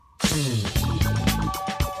And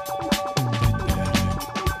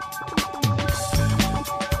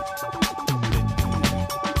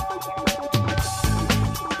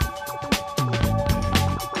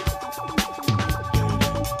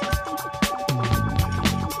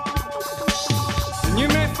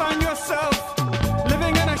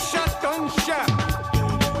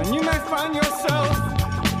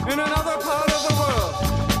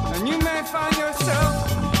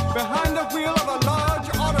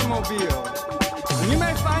you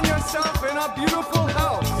may find yourself in a beautiful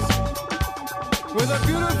house with a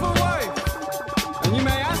beautiful wife. And you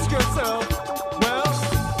may ask yourself, well,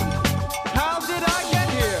 how did I get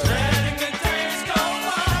here? Letting the days go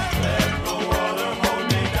by, let the water hold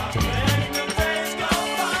me down. Letting the days go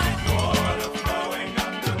by, water flowing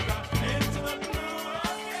underground into the blue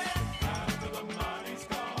again after the money's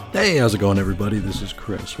gone. Hey, how's it going, everybody? This is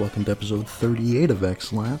Chris. Welcome to episode 38 of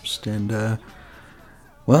X-Lapsed, and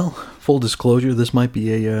well, full disclosure, this might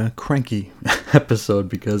be a cranky episode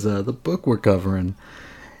because the book we're covering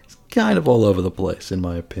is kind of all over the place, in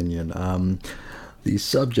my opinion. The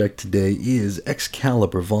subject today is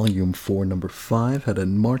Excalibur, Volume 4, Number 5, had a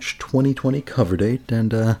March 2020 cover date,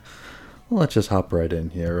 and well, let's just hop right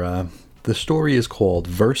in here. The story is called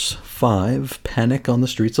Verse 5, Panic on the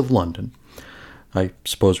Streets of London. I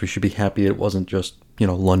suppose we should be happy it wasn't just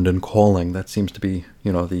London Calling. That seems to be,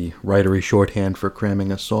 the writery shorthand for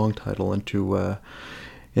cramming a song title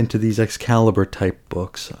into these Excalibur-type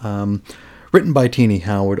books. Written by Tini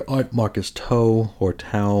Howard, art Marcus Tau,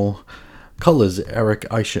 colors Eric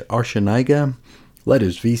Arciniga,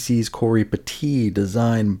 letters VC's Corey Petit,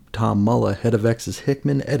 design Tom Muller, head of X's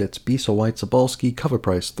Hickman, edits Bisa White Sobalski, cover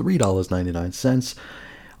price $3.99,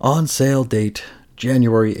 on sale date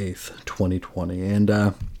January 8th, 2020,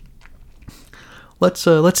 and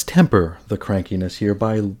Let's temper the crankiness here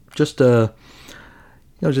by just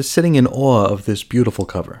sitting in awe of this beautiful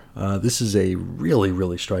cover. This is a really,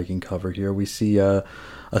 really striking cover here. We see a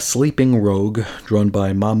sleeping rogue drawn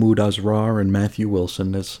by Mahmoud Asrar and Matthew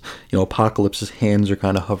Wilson. As Apocalypse's hands are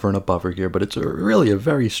kind of hovering above her here, but it's really a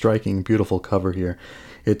very striking, beautiful cover here.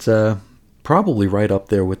 It's probably right up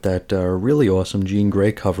there with that really awesome Jean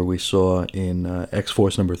Grey cover we saw in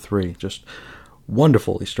X-Force number 3. Just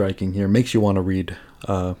wonderfully striking here. Makes you want to read,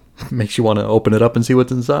 makes you want to open it up and see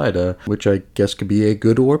what's inside, which I guess could be a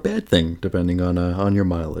good or bad thing, depending on your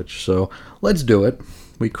mileage. So let's do it.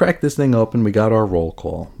 We cracked this thing open. We got our roll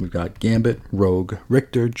call. We've got Gambit, Rogue,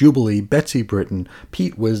 Richter, Jubilee, Betsy Britton,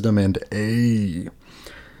 Pete Wisdom, and A.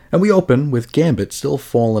 And we open with Gambit still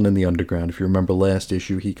falling in the underground. If you remember last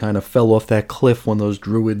issue, he kind of fell off that cliff when those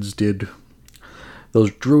druids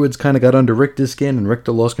kind of got under Richter's skin, and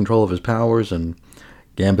Richter lost control of his powers, and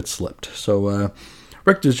Gambit slipped. So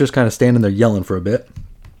Richter's just kind of standing there yelling for a bit,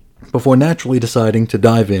 before naturally deciding to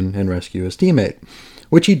dive in and rescue his teammate,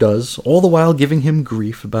 which he does, all the while giving him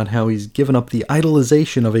grief about how he's given up the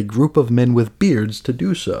idolization of a group of men with beards to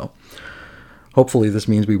do so. Hopefully this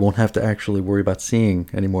means we won't have to actually worry about seeing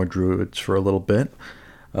any more druids for a little bit.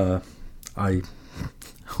 Who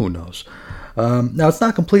knows? Now, it's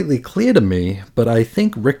not completely clear to me, but I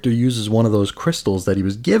think Richter uses one of those crystals that he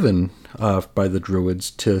was given by the druids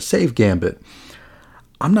to save Gambit.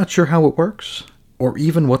 I'm not sure how it works, or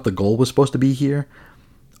even what the goal was supposed to be here,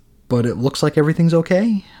 but it looks like everything's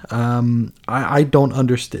okay. I don't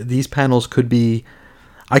understand. These panels could be...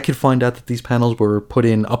 I could find out that these panels were put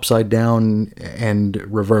in upside down and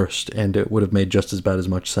reversed, and it would have made just about as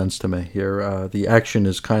much sense to me here. The action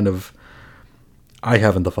is kind of... I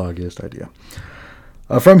haven't the foggiest idea.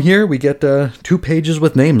 From here, we get 2 pages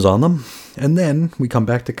with names on them, and then we come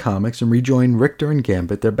back to comics and rejoin Richter and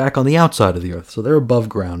Gambit. They're back on the outside of the Earth, so they're above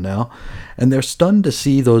ground now, and they're stunned to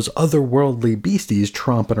see those otherworldly beasties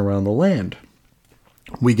tromping around the land.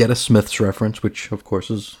 We get a Smiths reference, which, of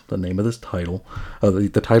course, is the name of this title, the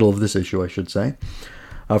title of this issue, I should say.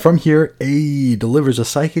 From here, A delivers a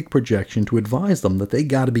psychic projection to advise them that they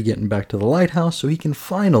got to be getting back to the lighthouse so he can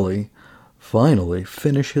finally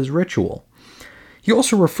finish his ritual. He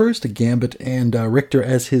also refers to Gambit and Richter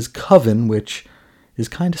as his coven, which is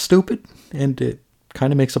kind of stupid, and it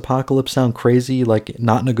kind of makes Apocalypse sound crazy, like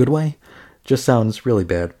not in a good way. Just sounds really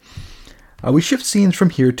bad. We shift scenes from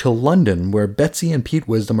here to London, where Betsy and Pete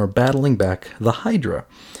Wisdom are battling back the Hydra.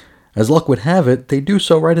 As luck would have it, they do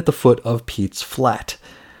so right at the foot of Pete's flat.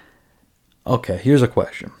 Okay, here's a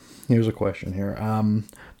question here.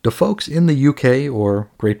 Do folks in the UK or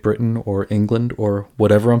Great Britain or England or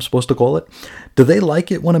whatever I'm supposed to call it, do they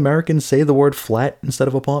like it when Americans say the word flat instead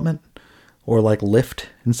of apartment? Or like lift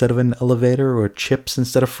instead of an elevator, or chips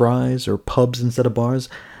instead of fries, or pubs instead of bars?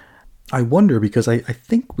 I wonder because I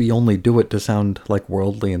think we only do it to sound like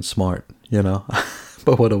worldly and smart, you know?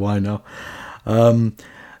 But what do I know?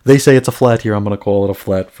 They say it's a flat here. I'm going to call it a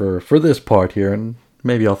flat for this part here, and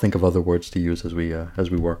maybe I'll think of other words to use as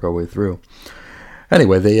we work our way through.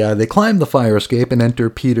 Anyway, they climb the fire escape and enter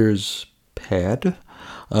Peter's pad.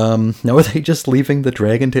 Now, are they just leaving the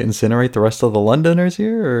dragon to incinerate the rest of the Londoners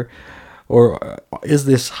here, or is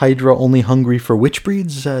this Hydra only hungry for witch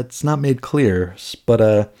breeds? It's not made clear,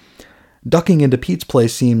 but ducking into Pete's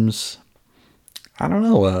place seems, I don't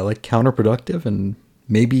know, like counterproductive and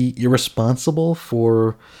maybe irresponsible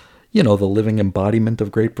for, the living embodiment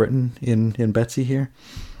of Great Britain in Betsy here.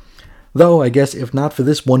 Though, I guess, if not for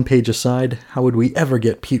this one-page aside, how would we ever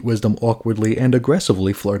get Pete Wisdom awkwardly and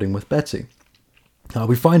aggressively flirting with Betsy?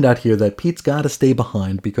 We find out here that Pete's got to stay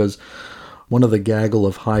behind because one of the gaggle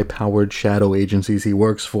of high-powered shadow agencies he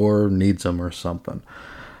works for needs him or something.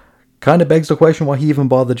 Kind of begs the question why he even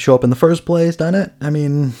bothered to show up in the first place, doesn't it? I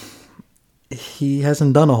mean, he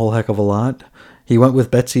hasn't done a whole heck of a lot. He went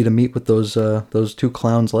with Betsy to meet with those two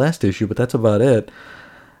clowns last issue, but that's about it.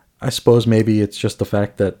 I suppose maybe it's just the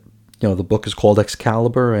fact that, the book is called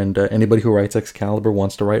Excalibur, and anybody who writes Excalibur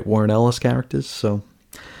wants to write Warren Ellis characters, so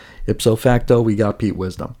ipso facto, we got Pete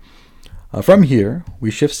Wisdom. From here, we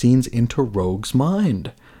shift scenes into Rogue's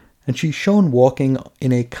mind, and she's shown walking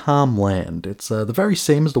in a calm land. It's the very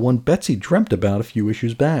same as the one Betsy dreamt about a few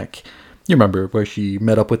issues back. You remember where she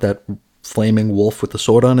met up with that flaming wolf with the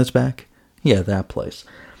sword on his back? Yeah, that place.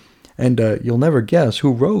 And you'll never guess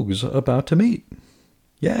who Rogue's about to meet.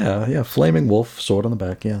 Yeah, flaming wolf, sword on the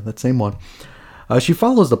back, yeah, that same one. She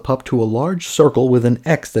follows the pup to a large circle with an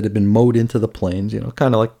X that had been mowed into the plains,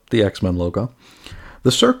 kind of like the X-Men logo.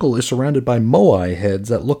 The circle is surrounded by Moai heads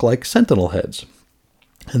that look like sentinel heads.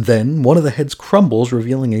 And then one of the heads crumbles,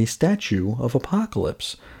 revealing a statue of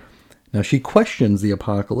Apocalypse. Now she questions the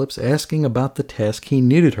Apocalypse, asking about the task he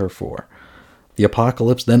needed her for. The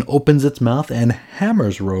Apocalypse then opens its mouth and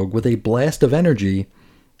hammers Rogue with a blast of energy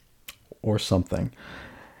or something.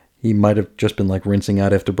 He might have just been like rinsing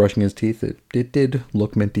out after brushing his teeth. It did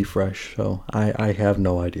look minty fresh, so I have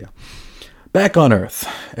no idea. Back on Earth,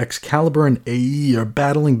 Excalibur and AE are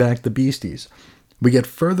battling back the beasties. We get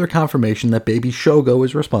further confirmation that baby Shogo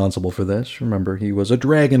is responsible for this. Remember, he was a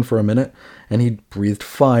dragon for a minute, and he breathed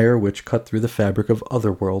fire, which cut through the fabric of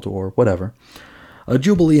Otherworld or whatever.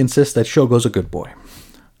 Jubilee insists that Shogo's a good boy.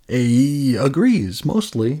 AE agrees,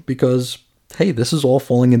 mostly because, hey, this is all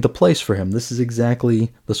falling into place for him. This is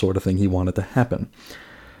exactly the sort of thing he wanted to happen.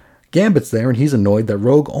 Gambit's there, and he's annoyed that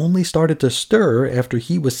Rogue only started to stir after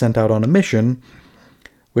he was sent out on a mission,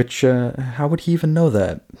 which, how would he even know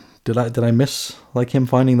that? Did I miss, him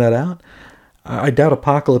finding that out? I doubt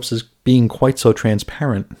Apocalypse is being quite so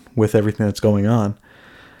transparent with everything that's going on.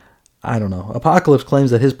 I don't know. Apocalypse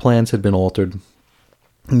claims that his plans had been altered.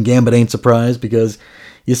 And Gambit ain't surprised because,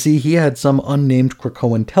 you see, he had some unnamed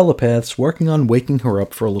Krakoan telepaths working on waking her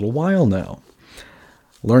up for a little while now.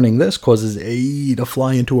 Learning this causes AE to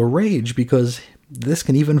fly into a rage because this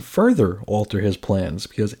can even further alter his plans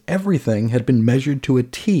because everything had been measured to a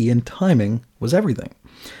T and timing was everything.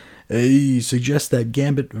 AE suggests that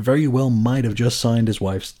Gambit very well might have just signed his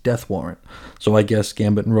wife's death warrant, so I guess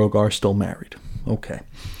Gambit and Rogue are still married. Okay.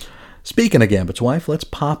 Speaking of Gambit's wife, let's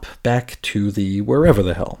pop back to the wherever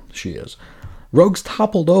the hell she is. Rogue's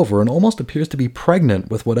toppled over and almost appears to be pregnant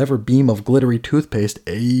with whatever beam of glittery toothpaste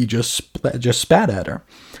AE just spat at her.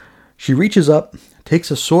 She reaches up, takes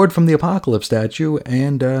a sword from the Apocalypse statue,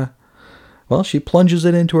 and, she plunges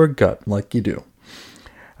it into her gut, like you do.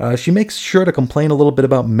 She makes sure to complain a little bit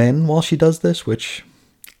about men while she does this, which,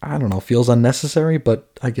 I don't know, feels unnecessary,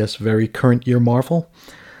 but I guess very current year Marvel.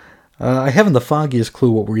 I haven't the foggiest clue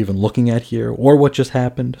what we're even looking at here, or what just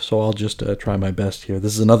happened, so I'll just try my best here.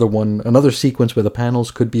 This is another sequence where the panels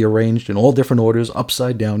could be arranged in all different orders,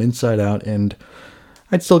 upside down, inside out, and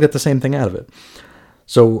I'd still get the same thing out of it.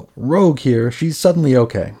 So, Rogue here, she's suddenly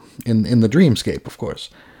okay, in the dreamscape, of course.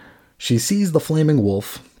 She sees the flaming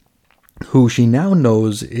wolf, who she now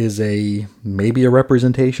knows is maybe a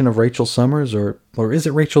representation of Rachel Summers, or is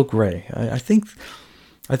it Rachel Gray?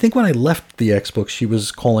 I think when I left the X book, she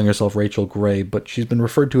was calling herself Rachel Gray, but she's been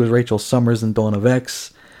referred to as Rachel Summers in Dawn of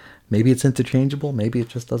X. Maybe it's interchangeable. Maybe it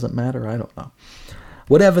just doesn't matter. I don't know.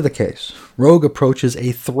 Whatever the case, Rogue approaches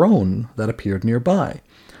a throne that appeared nearby.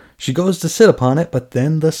 She goes to sit upon it, but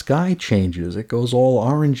then the sky changes. It goes all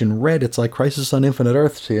orange and red. It's like Crisis on Infinite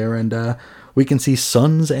Earths here, and we can see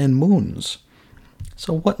suns and moons.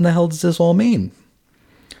 So what in the hell does this all mean?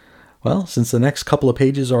 Well, since the next couple of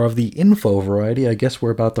pages are of the info variety, I guess we're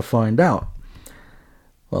about to find out.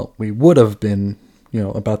 Well, we would have been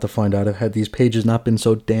about to find out had these pages not been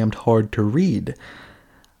so damned hard to read.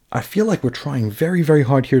 I feel like we're trying very, very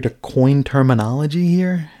hard here to coin terminology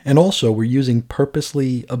here, and also we're using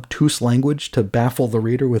purposely obtuse language to baffle the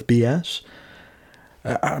reader with BS.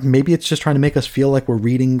 Maybe it's just trying to make us feel like we're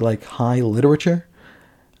reading like high literature.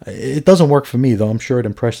 It doesn't work for me, though. I'm sure it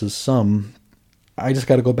impresses some. I just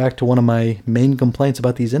got to go back to one of my main complaints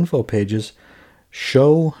about these info pages.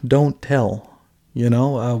 Show, don't tell.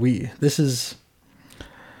 This is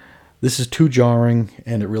too jarring,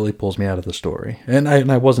 and it really pulls me out of the story. And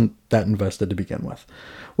I wasn't that invested to begin with.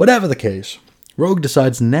 Whatever the case, Rogue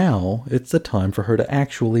decides now it's the time for her to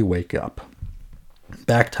actually wake up.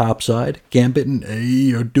 Back topside, Gambit and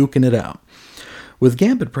A are duking it out, with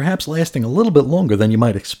Gambit perhaps lasting a little bit longer than you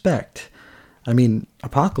might expect. I mean,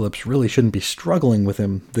 Apocalypse really shouldn't be struggling with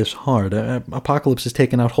him this hard. Apocalypse has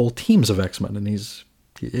taken out whole teams of X-Men,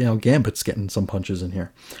 and Gambit's getting some punches in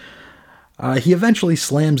here. He eventually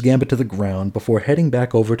slams Gambit to the ground before heading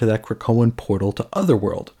back over to that Krakoan portal to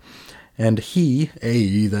Otherworld. And he,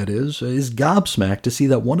 A, that is gobsmacked to see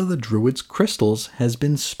that one of the Druid's crystals has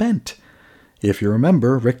been spent. If you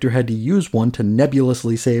remember, Richter had to use one to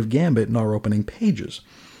nebulously save Gambit in our opening pages.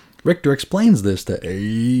 Richter explains this to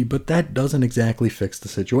A, but that doesn't exactly fix the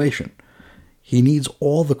situation. He needs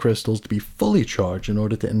all the crystals to be fully charged in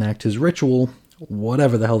order to enact his ritual,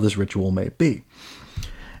 whatever the hell this ritual may be.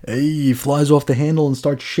 A flies off the handle and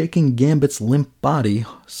starts shaking Gambit's limp body,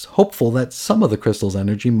 hopeful that some of the crystal's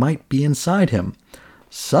energy might be inside him.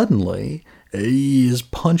 Suddenly, A is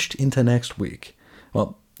punched into next week.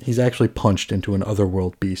 Well, he's actually punched into an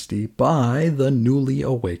Otherworld beastie by the newly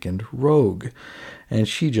awakened Rogue, and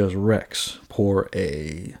she just wrecks poor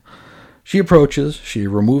A. She approaches, she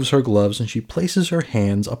removes her gloves, and she places her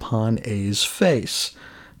hands upon A's face,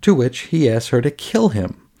 to which he asks her to kill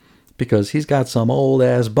him, because he's got some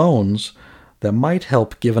old-ass bones that might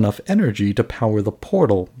help give enough energy to power the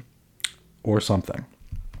portal, or something.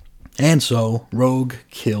 And so, Rogue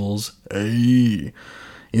kills A.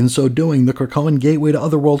 In so doing, the Krakoan gateway to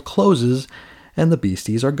Otherworld closes, and the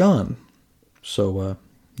beasties are gone. So,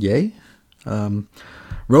 yay?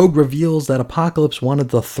 Rogue reveals that Apocalypse wanted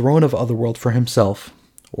the throne of Otherworld for himself,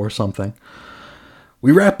 or something.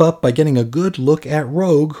 We wrap up by getting a good look at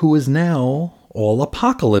Rogue, who is now all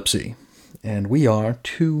Apocalypse-y, and we are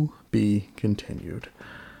to be continued.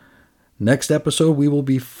 Next episode,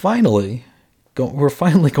 we're finally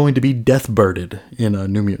going to be death-birded in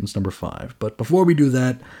New Mutants number 5. But before we do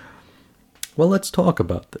that, well, let's talk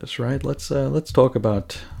about this, right? Let's talk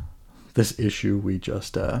about this issue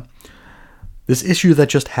this issue that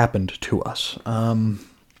just happened to us. And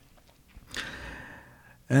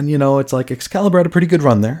it's like Excalibur had a pretty good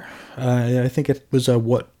run there. I think it was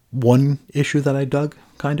one issue that I dug,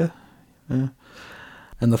 kinda. Yeah.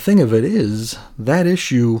 And the thing of it is, that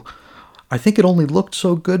issue, I think it only looked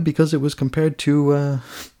so good because it was compared to,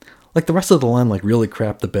 the rest of the line, really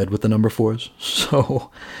crapped the bed with the number 4s.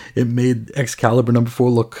 So it made Excalibur number 4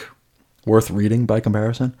 look worth reading by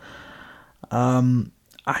comparison.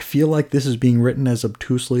 I feel like this is being written as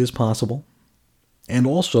obtusely as possible. And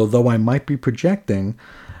also, though I might be projecting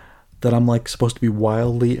that I'm supposed to be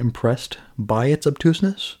wildly impressed by its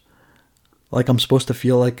obtuseness, I'm supposed to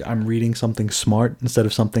feel like I'm reading something smart instead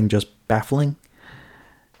of something just baffling.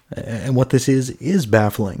 And what this is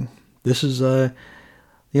baffling. This is, the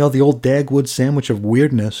old Dagwood sandwich of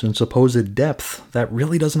weirdness and supposed depth that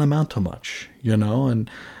really doesn't amount to much, And,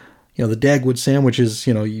 the Dagwood sandwich is,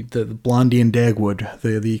 the Blondie and Dagwood,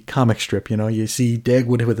 the comic strip, you see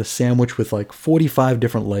Dagwood with a sandwich with 45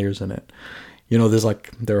 different layers in it.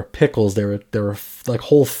 There are pickles, there are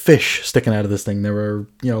whole fish sticking out of this thing. There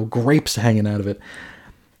are, grapes hanging out of it.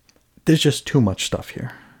 There's just too much stuff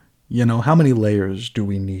here. How many layers do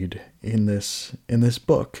we need in this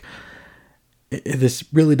book? This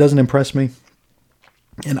really doesn't impress me.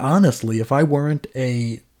 And honestly, if I weren't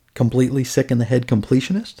a completely sick in the head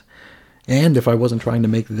completionist, and if I wasn't trying to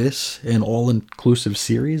make this an all-inclusive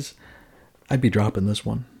series, I'd be dropping this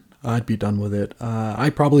one. I'd be done with it.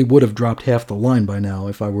 I probably would have dropped half the line by now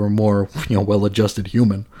if I were a more, well-adjusted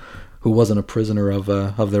human who wasn't a prisoner of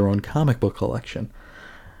their own comic book collection.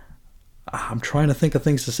 I'm trying to think of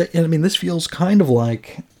things to say. And I mean, this feels kind of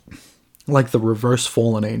like the reverse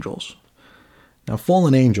Fallen Angels. Now,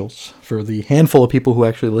 Fallen Angels, for the handful of people who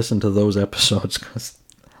actually listen to those episodes, because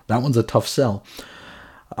that one's a tough sell.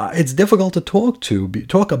 It's difficult to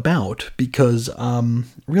talk about because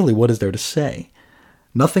really, what is there to say?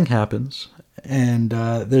 Nothing happens, and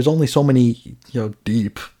there's only so many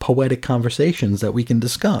deep poetic conversations that we can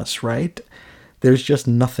discuss, right? There's just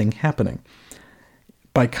nothing happening.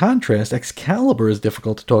 By contrast, Excalibur is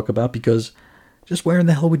difficult to talk about because just where in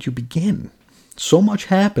the hell would you begin? So much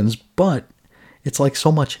happens, but it's like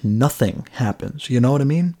so much nothing happens. You know what I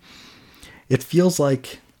mean? It feels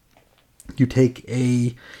like you take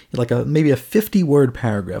maybe a 50-word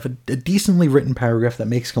paragraph, a decently written paragraph that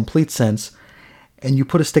makes complete sense, and you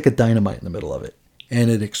put a stick of dynamite in the middle of it, and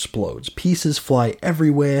it explodes. Pieces fly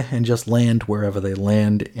everywhere and just land wherever they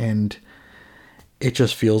land, and it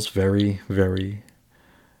just feels very, very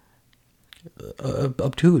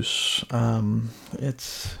obtuse.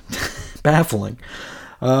 It's baffling.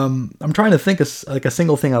 I'm trying to think of like a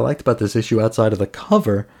single thing I liked about this issue outside of the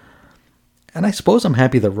cover, and I suppose I'm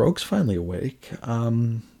happy that Rogue's finally awake.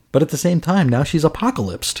 But at the same time, now she's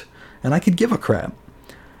apocalypsed, and I could give a crap.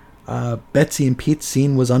 Betsy and Pete's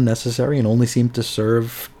scene was unnecessary and only seemed to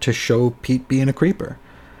serve to show Pete being a creeper.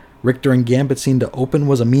 Richter and Gambit's scene to open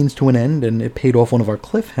was a means to an end, and it paid off one of our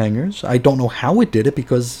cliffhangers. I don't know how it did it,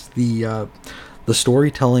 because the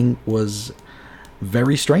storytelling was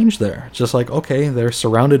very strange there. It's just like, okay, they're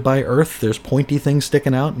surrounded by Earth, there's pointy things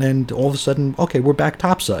sticking out, and all of a sudden, okay, we're back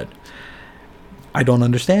topside. I don't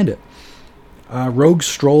understand it. Rogue's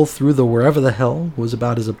stroll through the wherever the hell was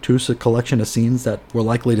about as obtuse a collection of scenes that we're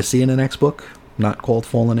likely to see in the next book, not called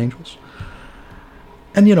Fallen Angels.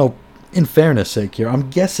 And, in fairness sake here, I'm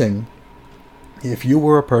guessing if you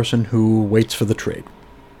were a person who waits for the trade,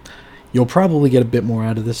 you'll probably get a bit more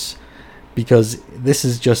out of this, because this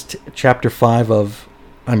is just chapter 5 of,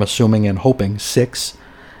 I'm assuming and hoping, 6,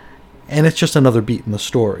 and it's just another beat in the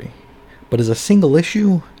story. But as a single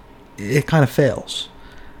issue, it kind of fails.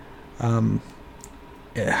 I'm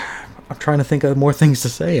trying to think of more things to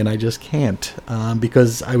say, and I just can't,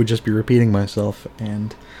 because I would just be repeating myself,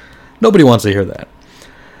 and nobody wants to hear that.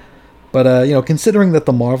 But, considering that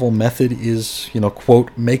the Marvel method is, quote,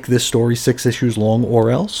 make this story 6 issues long or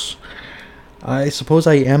else, I suppose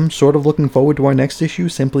I am sort of looking forward to our next issue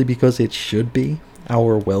simply because it should be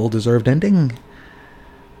our well-deserved ending.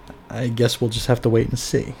 I guess we'll just have to wait and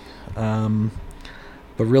see. But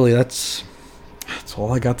really, that's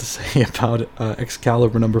all I got to say about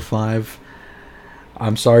Excalibur number 5.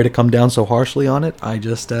 I'm sorry to come down so harshly on it. I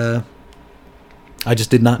just did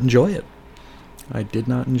not enjoy it. I did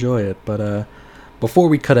not enjoy it. But before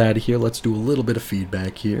we cut out of here, let's do a little bit of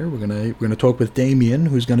feedback here. We're gonna talk with Damien,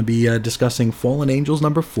 who's gonna be discussing Fallen Angels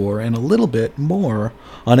number 4 and a little bit more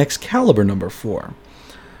on Excalibur number 4.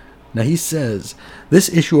 Now he says, this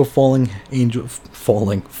issue of Fallen Angels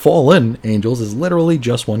is literally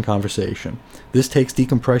just one conversation. This takes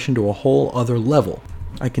decompression to a whole other level.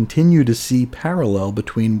 I continue to see parallel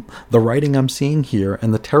between the writing I'm seeing here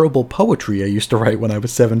and the terrible poetry I used to write when I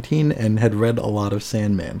was 17 and had read a lot of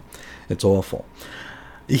Sandman. It's awful.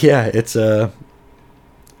 Yeah, it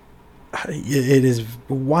is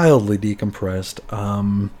wildly decompressed.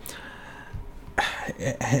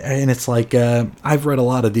 And it's like, I've read a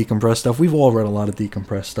lot of decompressed stuff. We've all read a lot of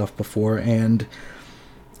decompressed stuff before, and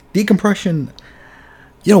decompression,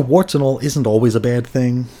 warts and all, isn't always a bad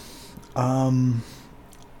thing. I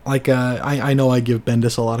know I give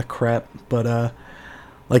Bendis a lot of crap, but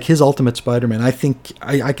like his Ultimate Spider-Man, I think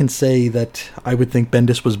I can say that I would think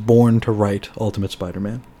Bendis was born to write Ultimate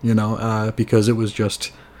Spider-Man, because it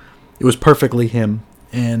was perfectly him.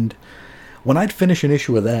 And when I'd finish an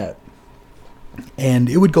issue of that, and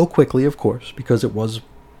it would go quickly, of course, because it was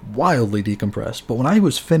wildly decompressed, but when I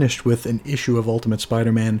was finished with an issue of Ultimate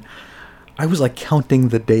Spider-Man, I was like counting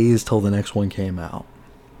the days till the next one came out,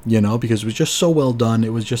 because it was just so well done.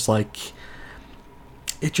 It was just like,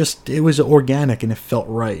 it was organic and it felt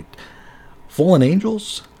right. Fallen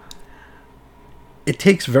Angels, it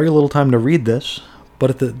takes very little time to read this,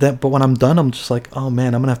 but when I'm done, I'm just like, oh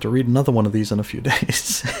man, I'm gonna have to read another one of these in a few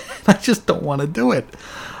days. I just don't want to do it.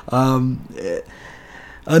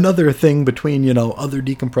 Another thing between other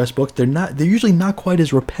decompressed books, they're usually not quite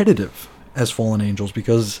as repetitive as Fallen Angels,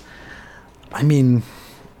 because I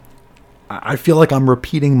feel like I'm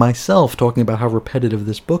repeating myself talking about how repetitive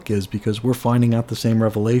this book is, because we're finding out the same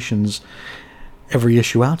revelations every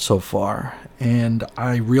issue out so far, and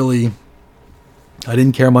I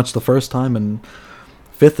didn't care much the first time, and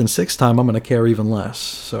 5th and 6th time I'm going to care even less.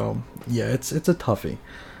 So yeah, it's a toughie.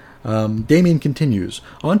 Damien continues,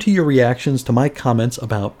 on to your reactions to my comments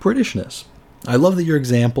about Britishness. I love that your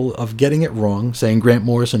example of getting it wrong, saying Grant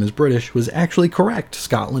Morrison is British, was actually correct.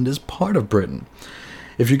 Scotland is part of Britain.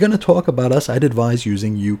 If you're going to talk about us, I'd advise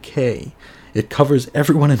using UK. It covers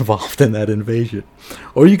everyone involved in that invasion.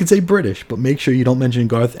 Or you could say British, but make sure you don't mention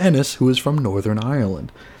Garth Ennis, who is from Northern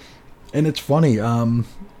Ireland. And it's funny,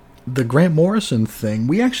 the Grant Morrison thing,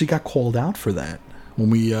 we actually got called out for that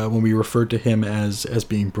when we referred to him as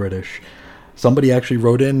being British. Somebody actually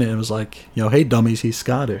wrote in and was like, hey dummies, he's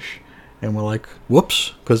Scottish. And we're like,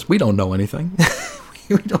 whoops, because we don't know anything.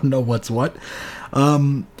 We don't know what's what.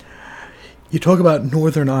 You talk about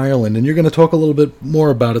Northern Ireland, and you're going to talk a little bit more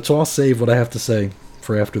about it, so I'll save what I have to say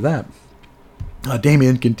for after that.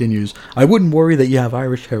 Damien continues, I wouldn't worry that you have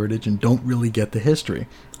Irish heritage and don't really get the history.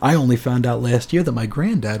 I only found out last year that my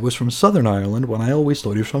granddad was from Southern Ireland when I always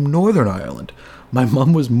thought he was from Northern Ireland. My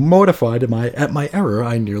mum was mortified at my error.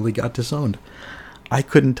 I nearly got disowned. I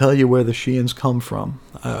couldn't tell you where the Sheehan's come from.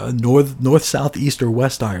 North, south, east, or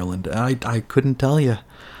west Ireland. I couldn't tell you.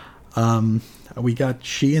 We got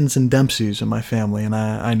Sheehan's and Dempseys in my family, and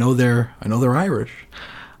I know they're Irish.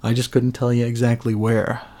 I just couldn't tell you exactly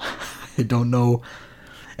where. I don't know.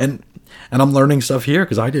 And I'm learning stuff here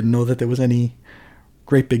because I didn't know that there was any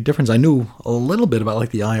great big difference. I knew a little bit about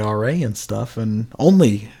like the IRA and stuff, and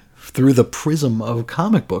only through the prism of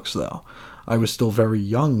comic books, though. I was still very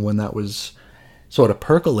young when that was sort of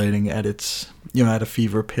percolating at its, at a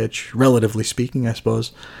fever pitch, relatively speaking, I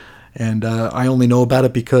suppose. And I only know about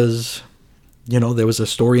it because, there was a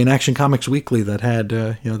story in Action Comics Weekly that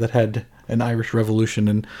had, an Irish Revolution,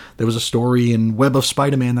 and there was a story in Web of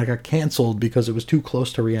Spider-Man that got canceled because it was too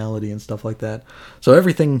close to reality and stuff like that. So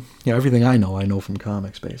everything I know from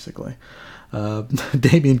comics, basically.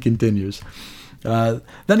 Damien continues. Then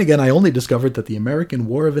again, I only discovered that the American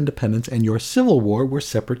War of Independence and your Civil War were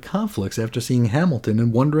separate conflicts after seeing Hamilton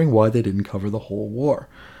and wondering why they didn't cover the whole war.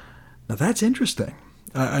 Now that's interesting.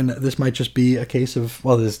 And this might just be a case of,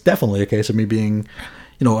 well, there's definitely a case of me being,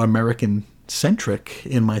 American-centric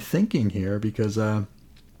in my thinking here, because I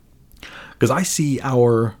see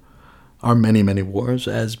our many, many wars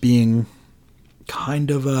as being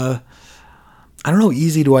kind of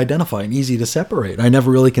easy to identify and easy to separate. I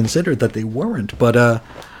never really considered that they weren't, but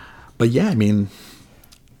yeah, I mean,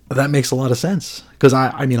 that makes a lot of sense, because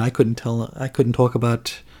I couldn't talk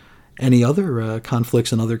about any other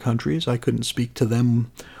conflicts in other countries. I couldn't speak to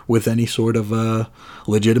them with any sort of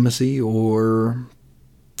legitimacy or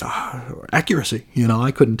accuracy.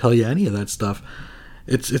 I couldn't tell you any of that stuff.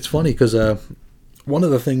 It's funny because one of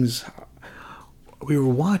the things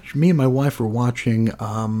me and my wife were watching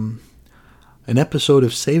an episode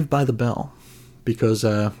of Saved by the Bell, because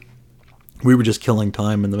we were just killing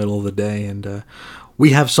time in the middle of the day, and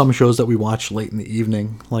we have some shows that we watch late in the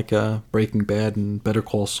evening, like Breaking Bad and Better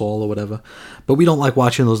Call Saul or whatever, but we don't like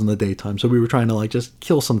watching those in the daytime, so we were trying to just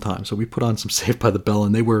kill some time, so we put on some Saved by the Bell,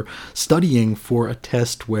 and they were studying for a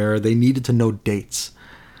test where they needed to know dates,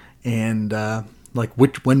 and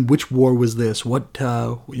which war was this, what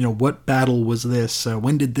battle was this,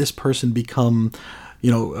 when did this person become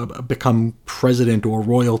president or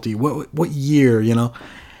royalty, what year,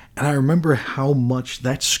 And I remember how much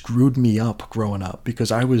that screwed me up growing up,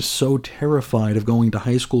 because I was so terrified of going to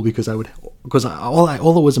high school, because all that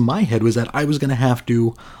was in my head was that I was going to have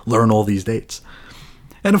to learn all these dates.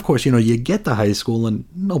 And of course, you get to high school and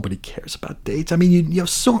nobody cares about dates. I mean, you have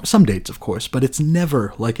some dates, of course, but it's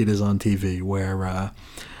never like it is on TV,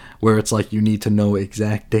 where it's like you need to know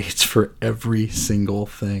exact dates for every single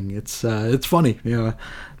thing. It's funny.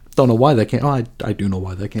 Don't know why that came. Oh, I do know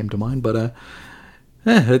why that came to mind, but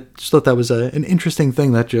I just thought that was an interesting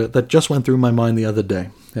thing that just went through my mind the other day,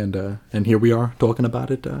 and here we are talking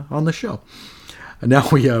about it on the show. And now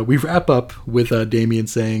we wrap up with Damien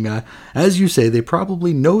saying, as you say, they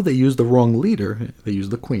probably know they used the wrong leader. They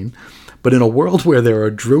used the Queen. But in a world where there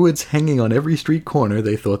are druids hanging on every street corner,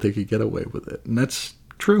 they thought they could get away with it. And that's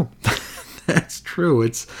true. That's true.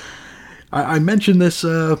 I mentioned this,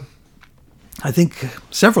 I think,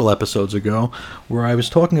 several episodes ago, where I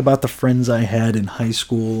was talking about the friends I had in high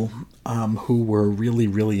school who were really,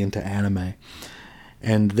 really into anime.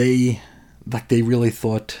 And they really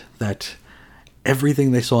thought that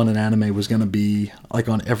everything they saw in an anime was going to be like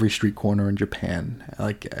on every street corner in Japan,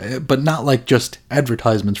 but not like just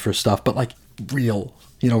advertisements for stuff, but like real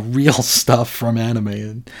stuff from anime.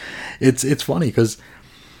 And it's funny because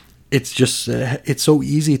it's just it's so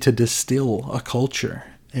easy to distill a culture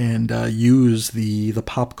and use the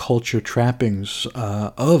pop culture trappings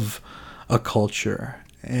of a culture.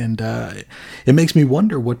 And it makes me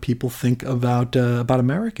wonder what people think about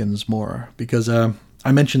Americans more, because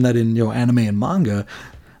I mentioned that in anime and manga,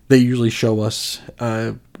 they usually show us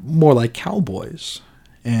more like cowboys,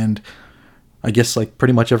 and I guess like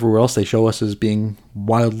pretty much everywhere else they show us as being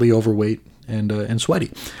wildly overweight and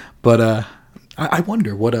sweaty. But I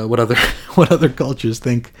wonder what other cultures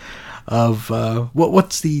think of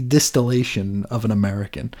what's the distillation of an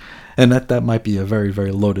American, and that might be a very,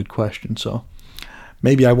 very loaded question. So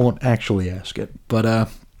maybe I won't actually ask it, but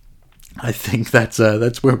I think that's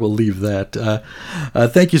where we'll leave that.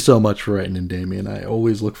 Thank you so much for writing in, Damien. I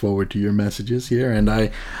always look forward to your messages here, and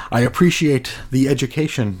I appreciate the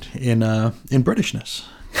education in Britishness,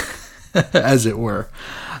 as it were.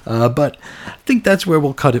 But I think that's where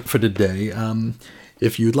we'll cut it for today.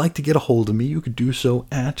 If you'd like to get a hold of me, you could do so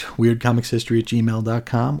at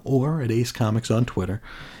weirdcomicshistory@gmail.com or at Ace Comics on Twitter.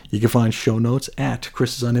 You can find show notes at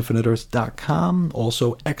chrisisoninfiniteearth.com,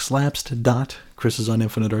 also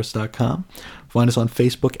xlapsed.chrisisoninfiniteearth.com. Find us on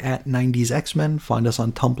Facebook at 90s X-Men. Find us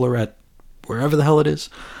on Tumblr at wherever the hell it is.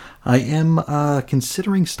 I am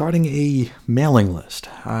considering starting a mailing list.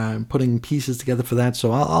 I'm putting pieces together for that,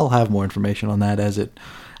 so I'll have more information on that as it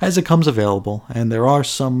comes available. And there are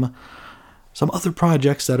some other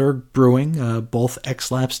projects that are brewing, both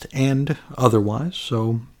X-Lapsed and otherwise,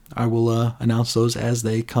 so I will announce those as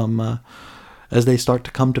they come, as they start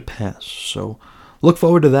to come to pass. So look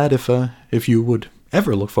forward to that. If you would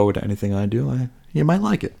ever look forward to anything I do, you might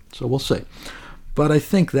like it. So we'll see. But I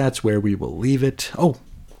think that's where we will leave it. Oh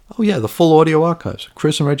yeah, the full audio archives,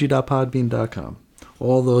 chrisandreggie.podbean.com.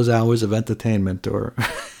 All those hours of entertainment, or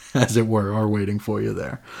as it were, are waiting for you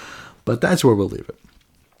there. But that's where we'll leave it.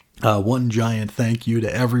 One giant thank you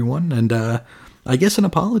to everyone, and I guess an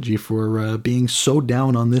apology for being so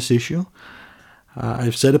down on this issue.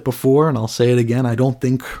 I've said it before, and I'll say it again. I don't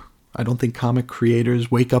think comic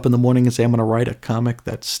creators wake up in the morning and say, I'm going to write a comic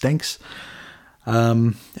that stinks.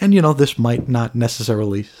 And this might not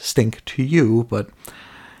necessarily stink to you, but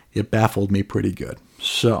it baffled me pretty good.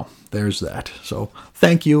 So there's that. So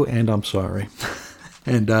thank you, and I'm sorry.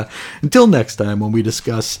 And until next time, when we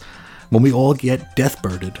all get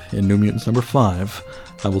death-birded in New Mutants number 5,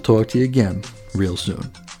 I will talk to you again real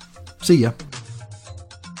soon. See ya.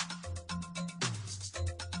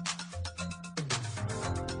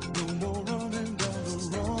 No more running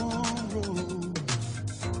down the wrong road.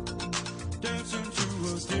 Dancing